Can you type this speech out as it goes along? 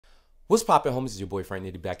What's poppin', homies? It's your boy Frank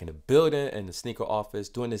Nitty back in the building in the sneaker office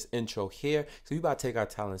doing this intro here. So we about to take our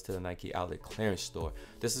talents to the Nike outlet clearance store.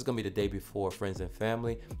 This is gonna be the day before Friends and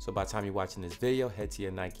Family. So by the time you're watching this video, head to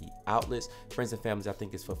your Nike outlets. Friends and Families, I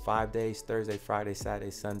think, is for 5 days: Thursday, Friday,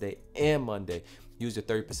 Saturday, Sunday, and Monday. Use your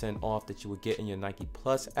 30% off that you would get in your Nike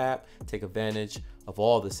Plus app. Take advantage of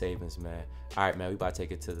all the savings, man. All right, man, we about to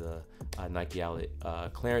take it to the Nike outlet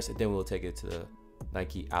clearance, and then we'll take it to the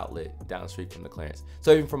Nike outlet down the street from the clearance.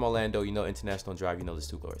 So even from Orlando, you know, International Drive, you know, there's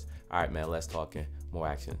two doors. All right, man, less talking, more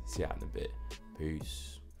action. See y'all in a bit.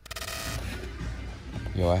 Peace.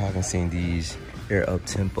 Yo, I haven't seen these Air Up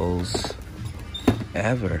Tempos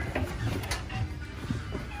ever.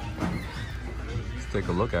 Let's take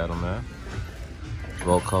a look at them, man.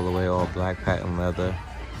 Volt colorway, all black patent leather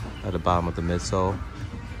at the bottom of the midsole.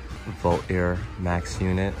 Volt Air Max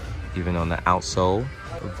unit, even on the outsole.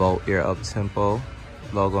 Volt Air Up Tempo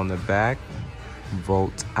logo on the back.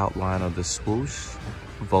 Volt outline of the swoosh.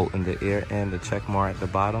 Volt in the ear and the check mark at the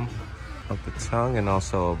bottom of the tongue, and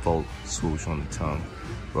also a Volt swoosh on the tongue.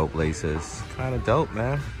 Rope laces. Kind of dope,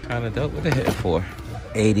 man. Kind of dope. What they hitting for?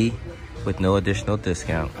 80 with no additional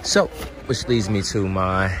discount. So, which leads me to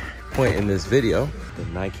my point in this video. The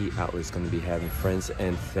Nike outlet is going to be having Friends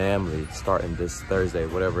and Family starting this Thursday,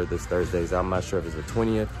 whatever this Thursday is. I'm not sure if it's the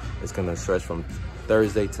 20th. It's going to stretch from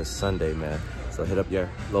Thursday to Sunday, man. So hit up your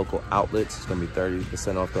local outlets. It's going to be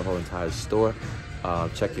 30% off the whole entire store.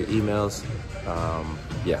 Check your emails.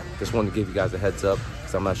 Yeah, just wanted to give you guys a heads up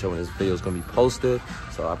because I'm not sure when this video is going to be posted.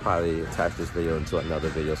 So I'll probably attach this video into another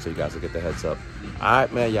video so you guys will get the heads up. All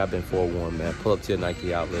right, man, y'all been forewarned, man. Pull up to your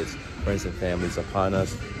Nike outlets. Friends and Families upon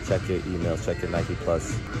us. Check your emails, check your Nike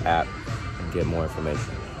Plus app, and get more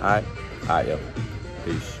information. All right, yo,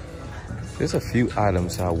 peace. There's a few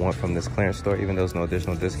items I want from this clearance store, even though there's no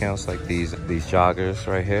additional discounts, like these joggers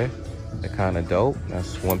right here. They're kind of dope.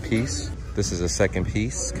 That's one piece. This is a second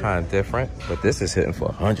piece, kind of different, but this is hitting for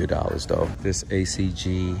 $100 though. This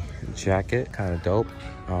ACG jacket, kind of dope.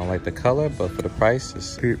 I don't like the color, but for the price,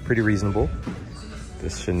 it's pretty reasonable.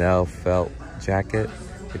 This Chanel felt jacket,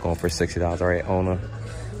 they're going for $60. I already own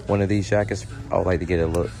one of these jackets. I would like to get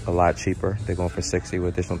it a lot cheaper. They're going for $60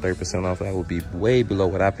 with additional 30% off. That would be way below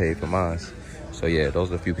what I paid for mine. So yeah, those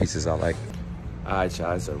are the few pieces I like. All right,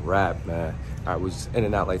 y'all, it's a wrap, man. All right, we're just in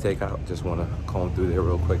and out like takeout. Just want to comb through there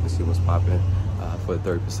real quick to see what's popping for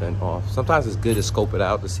 30% off. Sometimes it's good to scope it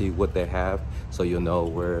out to see what they have so you'll know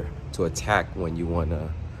where to attack when you want to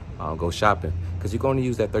go shopping, because you're going to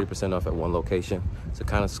use that 30% off at one location. So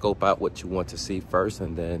kind of scope out what you want to see first,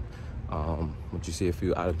 and then once you see a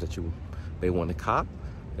few items that you may want to cop,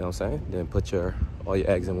 you know what I'm saying, then put all your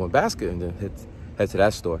eggs in one basket and then head to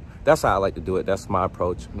that store. That's how I like to do it. That's my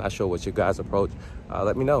approach. I'm not sure what's your guys' approach.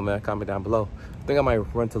 Let me know, man. Comment down below. I think I might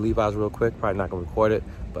run to Levi's real quick. Probably not gonna record it,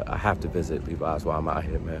 but I have to visit Levi's while I'm out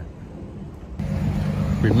here, man.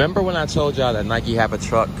 Remember when I told y'all that Nike have a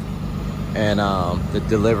truck and they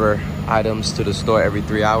deliver items to the store every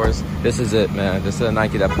 3 hours? This is it, man. This is a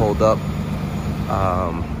Nike that pulled up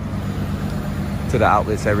to the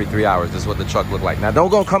outlets every 3 hours. This is what the truck looked like. Now,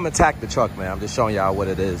 don't go come attack the truck, man. I'm just showing y'all what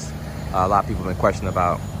it is. A lot of people have been questioning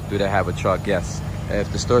about, do they have a truck? Yes.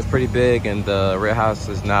 If the store's pretty big and the warehouse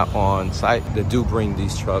is not on site, they do bring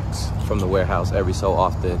these trucks from the warehouse every so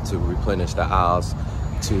often to replenish the aisles,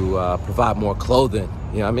 to provide more clothing,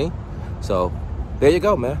 you know what I mean? So there you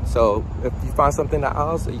go, man. So if you find something in the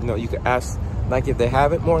aisles, you know, you can ask Nike if they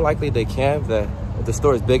have it. More likely they can. If the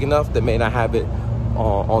store is big enough, they may not have it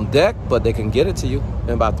on deck, but they can get it to you in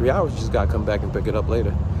about 3 hours. You just gotta come back and pick it up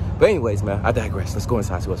later. But anyways, man, I digress. Let's go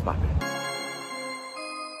inside, see what's popping.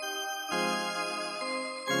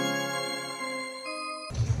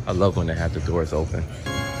 I love when they have the doors open.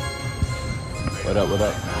 What up, what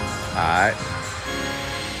up?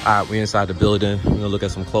 All right, we inside the building. We're gonna look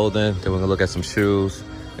at some clothing, then we're gonna look at some shoes,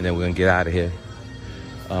 and then we're gonna get out of here.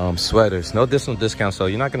 Sweaters, no additional discounts, so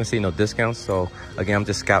you're not gonna see no discounts. So again, I'm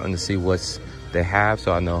just scouting to see what they have,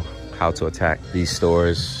 so I know how to attack these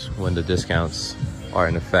stores when the discounts are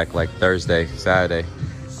in effect, like Thursday, Saturday.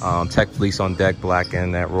 Tech fleece on deck, black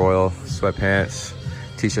and that royal sweatpants.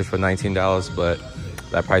 T-shirts for $19, but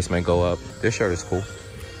that price may go up. This shirt is cool.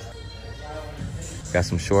 Got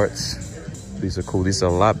some shorts. These are cool. These are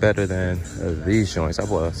a lot better than these joints. I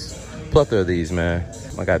bought a plethora of these, man.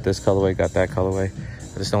 I got this colorway, got that colorway.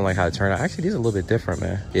 I just don't like how it turned out. Actually, these are a little bit different,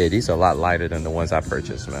 man. Yeah, these are a lot lighter than the ones I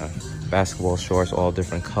purchased, man. Basketball shorts, all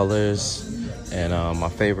different colors. And my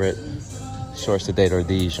favorite shorts to date are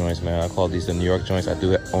these joints, man. I call these the New York joints. I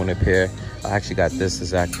do own a pair. I actually got this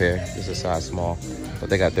exact pair. This is a size small, but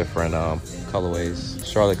they got different colorways.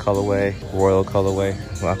 Charlotte colorway, royal colorway.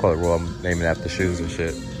 Well, I call it royal. I'm naming after shoes and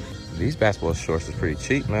shit. These basketball shorts is pretty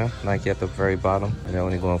cheap, man. Nike at the very bottom, and they're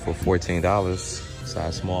only going for $14.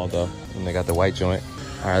 Size small though. And they got the white joint.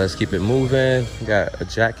 All right, let's keep it moving. We got a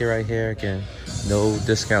jacket right here. Again, no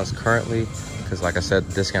discounts currently, because like I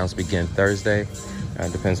said, discounts begin Thursday.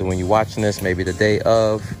 It depends on when you're watching this, maybe the day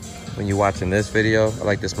of when you're watching this video. I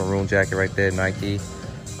like this maroon jacket right there, Nike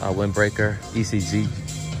windbreaker, ECG,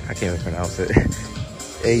 I can't even pronounce it.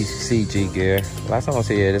 ACG gear. Last time I was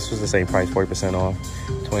here, this was the same price, 40% off,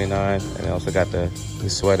 $29. And I also got the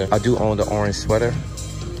sweater. I do own the orange sweater.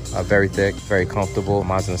 Very thick, very comfortable.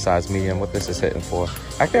 Mine's in a size medium. What this is hitting for.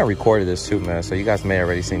 Actually, I recorded this too, man. So you guys may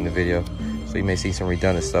already seen the video. So you may see some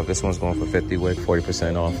redundant stuff. This one's going for 50 with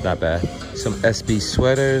 40% off. Not bad. Some SB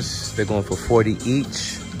sweaters. They're going for 40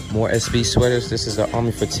 each. More SB sweaters. This is the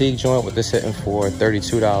Army Fatigue joint with this hitting for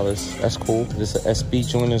 $32. That's cool. This is an SB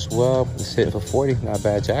joint as well. It's hitting for 40. Not a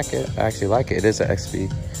bad jacket. I actually like it. It is an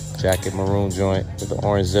SB jacket, maroon joint with the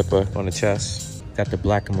orange zipper on the chest. Got the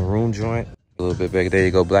black and maroon joint. A little bit bigger. There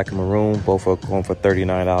you go, black and maroon. Both are going for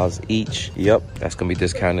 $39 each. Yep, that's gonna be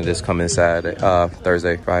discounted this coming Saturday,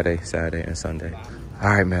 Thursday, Friday, Saturday, and Sunday. All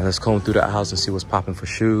right, man, let's comb through the house and see what's popping for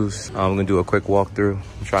shoes. I'm gonna do a quick walkthrough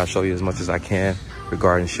and try to show you as much as I can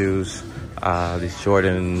regarding shoes. These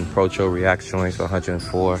Jordan Procho React joints for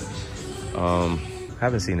 $104. I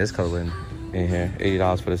haven't seen this color in here.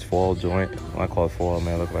 $80 for this Fawhall joint. I call it Fawhall,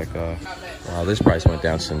 man. Look like wow, this price went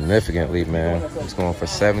down significantly, man. It's going for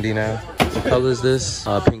 $70 now. What color is this?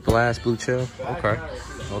 Pink Blast, Blue Chill. Okay.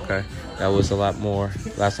 That was a lot more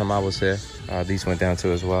last time I was here. These went down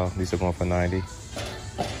too as well. These are going for $90.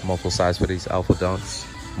 Multiple size for these Alpha Dunks.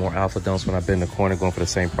 More Alpha Dunks when I've been in the corner, going for the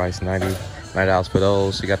same price, $90 for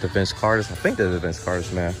those. You got the Vince Carters. I think they're the Vince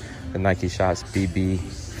Carters, man. The Nike Shots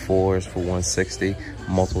BB4s for $160.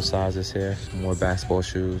 Multiple sizes here. More basketball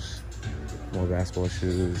shoes. More basketball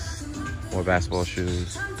shoes. More basketball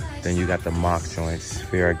shoes. Then you got the mock joints.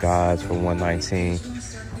 Fear of Gods for $119.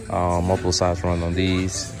 Multiple size run on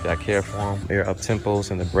these. Got care for them. Air up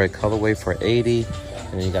tempos in the bread colorway for $80.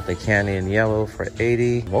 And then you got the candy in yellow for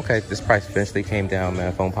 $80. Okay, this price eventually came down,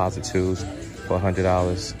 man. Foam Posite 2s for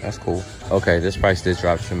 $100. That's cool. Okay, this price did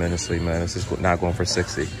drop tremendously, man. This is not going for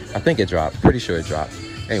 $60. I think it dropped. Pretty sure it dropped.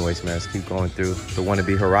 Anyways, man, let's keep going through the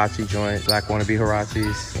wannabe Huarache joint. Black wannabe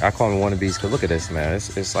Huaraches. I call them wannabes because look at this, man.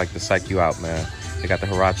 It's like to psych you out, man. They got the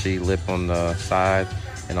Huarache lip on the side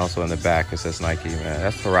and also in the back. It says Nike, man.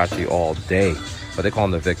 That's Huarache all day. But they call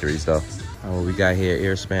them the Victories, though. We got here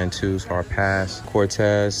Airspan 2s, Hard Pass,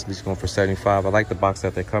 Cortez. These going for $75. I like the box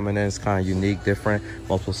that they're coming in. It's kind of unique, different.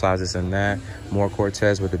 Multiple sizes in that. More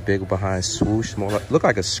Cortez with the big behind swoosh. More look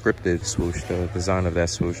like a scripted swoosh, the design of that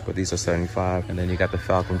swoosh. But these are $75. And then you got the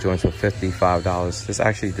Falcon joints for $55. This is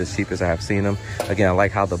actually the cheapest I have seen them. Again, I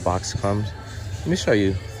like how the box comes. Let me show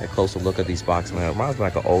you a closer look at these boxes, man. It reminds me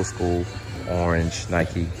like an old school orange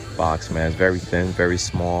Nike box, man. It's very thin, very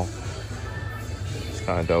small. It's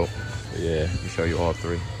kind of dope. But yeah, let me show you all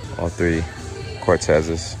three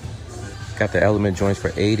Cortezes. Got the Element joints for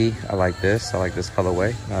 $80. I like this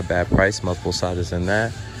colorway. Not a bad price. Multiple sizes in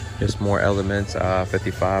that. There's more Elements,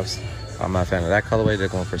 55s. I'm not a fan of that colorway. They're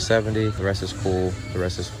going for $70. The rest is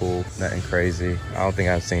cool. Nothing crazy. I don't think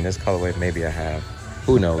I've seen this colorway. Maybe I have.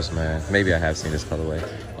 Who knows, man? Maybe I have seen this colorway.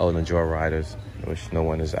 Oh, and the Joy Riders, which no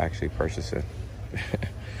one is actually purchasing.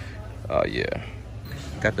 Yeah.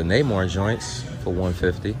 Got the Neymar joints for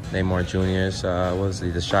 $150. Neymar Juniors,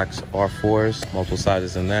 the Shocks R4s, multiple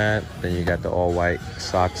sizes in that. Then you got the all-white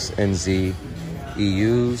socks NZ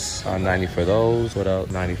EUs, $90 for those. What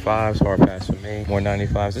else? 95s, Hard Pass for me. More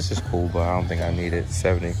 95s. This is cool, but I don't think I need it.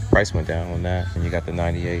 70. Price went down on that. And you got the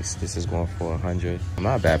 98s. This is going for $100.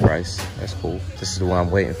 Not a bad price. That's cool. This is the one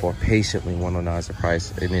I'm waiting for. Patiently, 109 is the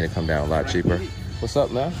price. It need to come down a lot cheaper. What's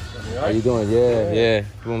up, man? How you doing? Yeah.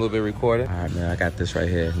 Doing a little bit recording. All right, man. I got this right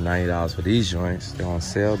here. $90 for these joints. They're on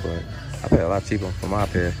sale, but I paid a lot cheaper for my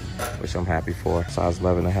pair, which I'm happy for. Size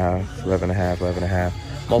 11.5, 11.5, 11.5.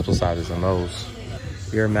 Multiple sizes on those.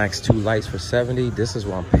 Air Max 2 lights for $70. This is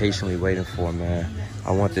what I'm patiently waiting for, man.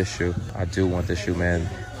 I want this shoe. I do want this shoe, man.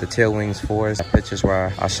 The Tail Wings 4s, pictures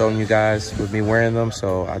where I showed you guys with me wearing them,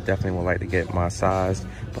 so I definitely would like to get my size.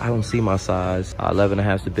 But I don't see my size.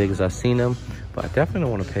 11.5 is the biggest I've seen them, but I definitely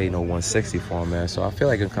don't want to pay no $160 for them, man. So I feel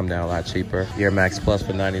like it can come down a lot cheaper. Air Max Plus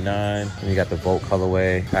for $99. And you got the Volt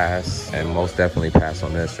colorway, pass, and most definitely pass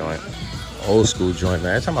on this joint. Old school joint,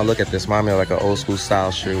 man. Every time I look at this, remind me of like an old school style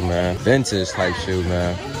shoe, man. Vintage type shoe,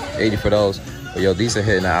 man. $80 for those. But yo, these are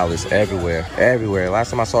hitting the outlets everywhere, everywhere.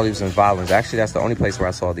 Last time I saw these in Ballinonabudget. Actually, that's the only place where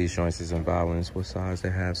I saw these joints is in Ballinonabudget. What size they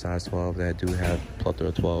have? Size 12. They do have plethora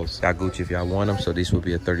of 12s. Got Gucci if y'all want them. So these will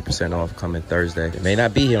be a 30% off coming Thursday. It may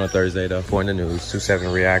not be here on Thursday though. For in the news,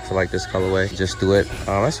 270 Reacts. I like this colorway. Just Do It.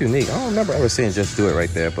 That's unique. I don't remember ever seeing Just Do It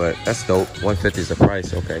right there, but that's dope. 150 is the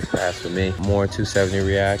price. Okay, fast for me. More 270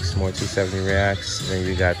 Reacts. More 270 Reacts. Then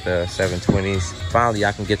you got the 720s. Finally,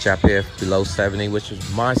 I can get you up here below 70, which is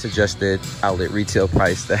my suggested outlet retail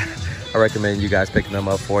price that I recommend you guys picking them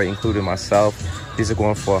up for, including myself. These are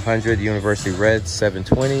going for 100. University Red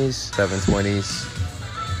 720s. 720s.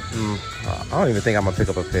 I don't even think I'm gonna pick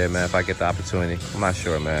up a pair, man, if I get the opportunity. I'm not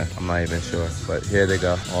sure, man. I'm not even sure. But here they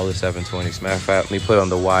go. All the 720s. Matter of fact, let me put on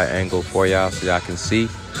the wide angle for y'all so y'all can see.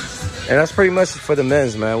 And that's pretty much for the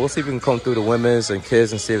men's, man. We'll see if we can come through the women's and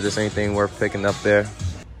kids and see if there's anything worth picking up there.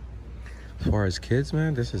 As far as kids,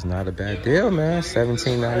 man, this is not a bad deal, man.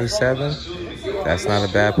 $17.97. That's not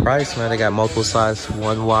a bad price, man. They got multiple size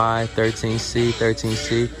 1Y, 13C,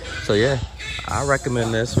 13C. So yeah, I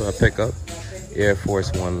recommend this for a pickup. Air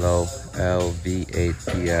Force One Low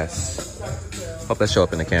LV8PS. Hope that show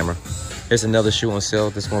up in the camera. Here's another shoe on sale.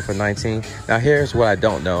 This one for 19. Now here's what I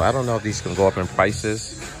don't know. I don't know if these can go up in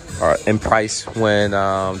prices or in price when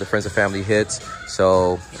the friends and family hits.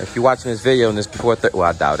 So if you're watching this video and this before, well,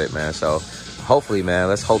 I doubt it, man. So hopefully, man,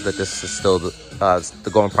 let's hope that this is still the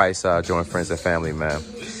going price during friends and family, man.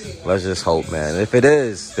 Let's just hope, man. If it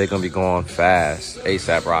is, they're gonna be going fast.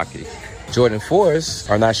 ASAP Rocky. Jordan 4s,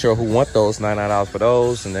 are not sure who want those. $99 for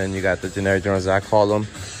those. And then you got the generic Jordans, I call them.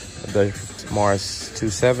 The Mars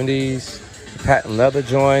 270s. Patent leather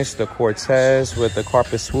joints. The Cortez with the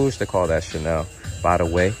carpet swoosh. They call that Chanel, by the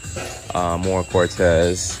way. More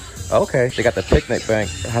Cortez. Okay, they got the picnic bank.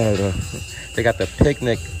 I don't know. They got the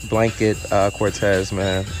picnic blanket Cortez,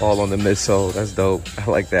 man. All on the midsole. That's dope. I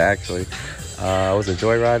like that, actually. Was it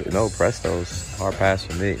Joyride? No, Prestos. Hard pass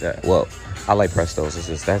for me. Well, I like Prestos.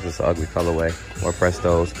 That's just an ugly colorway. More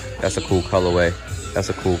Prestos. That's a cool colorway. That's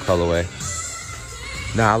a cool colorway.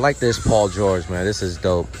 Now, I like this Paul George, man. This is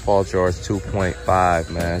dope. Paul George 2.5,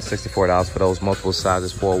 man. $64 for those multiple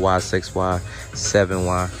sizes. 4Y, 6Y,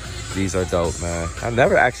 7Y. These are dope, man. I've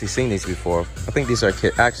never actually seen these before. I think these are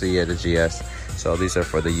actually, yeah, the GS. So these are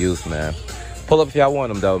for the youth, man. Pull up if y'all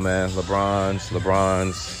want them, though, man. LeBrons,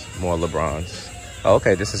 more LeBrons. Oh,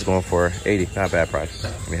 okay, this is going for 80. Not a bad price.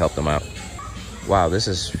 Let me help them out. Wow, this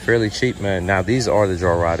is fairly cheap, man. Now, these are the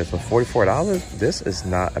Joe Riders for $44. This is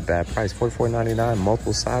not a bad price. $44.99,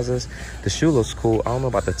 multiple sizes. The shoe looks cool. I don't know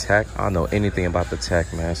about the tech. I don't know anything about the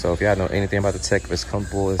tech, man. So if y'all know anything about the tech, if it's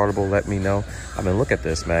comfortable, it's affordable, let me know. I mean, look at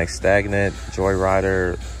this, man. Stagnant,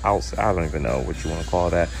 Joyrider, I don't even know what you want to call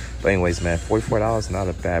that. But anyways, man, $44, not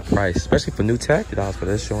a bad price, especially for new tech. $50 for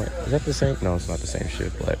this joint. Is that the same? No, it's not the same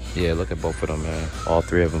shit, but yeah, look at both of them, man. All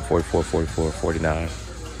three of them, 44, 44, 49.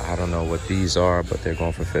 I don't know what these are, but they're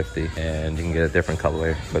going for 50, and you can get a different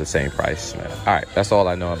colorway for the same price, man. All right, that's all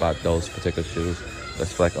I know about those particular shoes.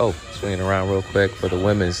 Let's flex. Oh, swinging around real quick for the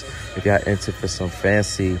women's. If y'all into for some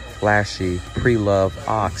fancy, flashy, pre-love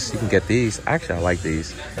Ox, you can get these. Actually, I like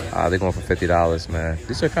these. They're going for $50, man.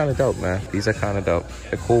 These are kind of dope, man. These are kind of dope.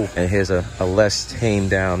 They're cool. And here's a less tamed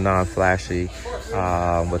down, non-flashy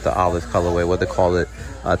with the olive colorway. What they call it?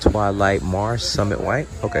 Twilight Mars Summit White.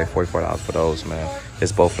 Okay, $44 for those, man.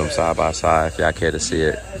 It's both of them side by side if y'all care to see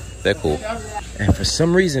it. They're cool. And for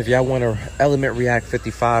some reason, if y'all want to Element React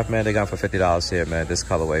 55, man, they got for $50 here, man. This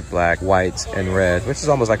colorway, black, white, and red, which is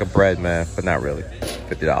almost like a bread, man, but not really.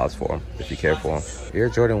 $50 for them if you care for them. Air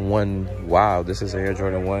Jordan 1. Wow, this is an Air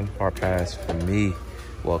Jordan 1. Hard pass for me.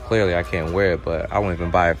 Well, clearly I can't wear it, but I won't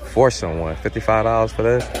even buy it for someone. $55 for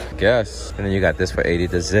this? I guess. And then you got this for 80,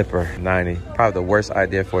 the zipper, 90. Probably the worst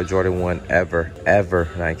idea for a Jordan 1 ever,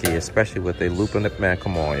 Nike, especially with a loop in it. Man,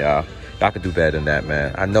 come on, y'all. Y'all can do better than that,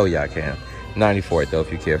 man. I know y'all can. 90 for it, though,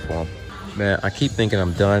 if you care for them. Man, I keep thinking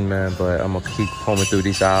I'm done, man, but I'm going to keep combing through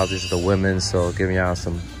these aisles. This is the women's, so giving y'all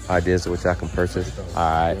some ideas of what y'all can purchase. All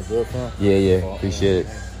right. Yeah. Appreciate it.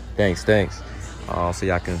 Thanks. So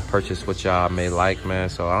y'all can purchase what y'all may like, man.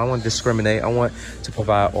 So I don't want to discriminate. I want to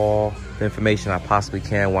provide all the information I possibly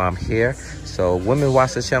can while I'm here. So women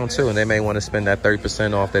watch this channel too, and they may want to spend that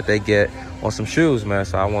 30% off that they get on some shoes, man.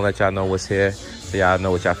 So I want to let y'all know what's here, so y'all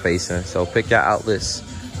know what y'all facing. So pick your outlets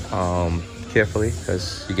carefully,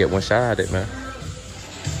 because you get one shot at it, man.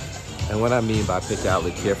 And what I mean by pick your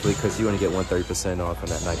outlet carefully, because you only get 130% off on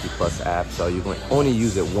that Nike Plus app. So you're going to only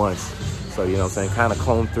use it once. So, you know what I'm saying, kind of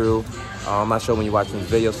comb through. I'm not sure when you're watching this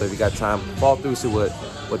video, so if you got time, fall through, see what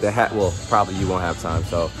the hat, well, probably you won't have time.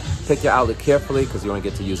 So pick your outlet carefully, because you only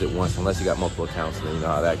get to use it once, unless you got multiple accounts, and then you know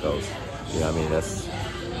how that goes. You know what I mean? That's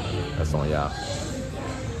That's on y'all.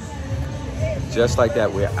 Just like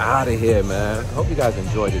that, we're out of here, man. I hope you guys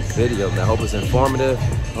enjoyed this video, man. I hope it's informative.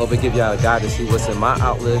 I hope it gives y'all a guide to see what's in my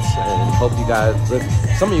outlets, and hope you guys live.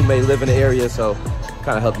 Some of you may live in the area, so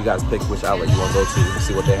kind of help you guys pick which outlet you want to go to and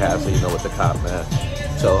see what they have, so you know what to cop, man.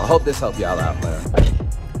 So I hope this helped y'all out, man.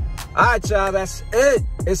 All right, y'all, that's it.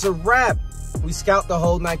 It's a wrap. We scout the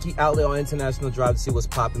whole Nike outlet on International Drive to see what's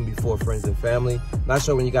popping before friends and family. Not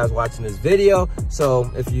sure when you guys watching this video,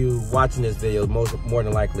 so if you watching this video, more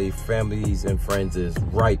than likely families and friends is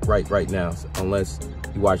right now, unless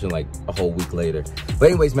you're watching like a whole week later. But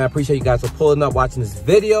anyways, man, I appreciate you guys for pulling up, watching this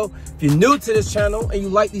video. If you're new to this channel and you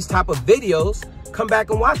like these type of videos, come back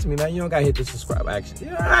and watch me, man. You don't gotta hit the subscribe.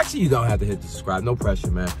 Actually, you don't have to hit the subscribe. No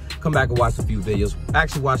pressure, man. Come back and watch a few videos.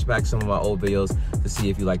 Actually, watch back some of my old videos to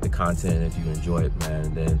see if you like the content and if you enjoy it, man.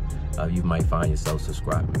 And then you might find yourself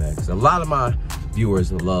subscribing, man. Because a lot of my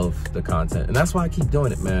viewers love the content, and that's why I keep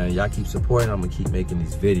doing it, man. Y'all keep supporting. I'm gonna keep making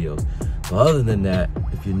these videos. But other than that,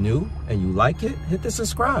 if you're new and you like it, hit the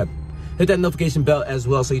subscribe. Hit that notification bell as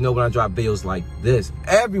well so you know when I drop videos like this.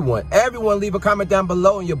 Everyone leave a comment down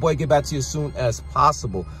below and your boy get back to you as soon as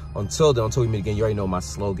possible. Until then, until we meet again, you already know my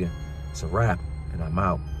slogan. It's a wrap and I'm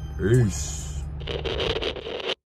out. Peace.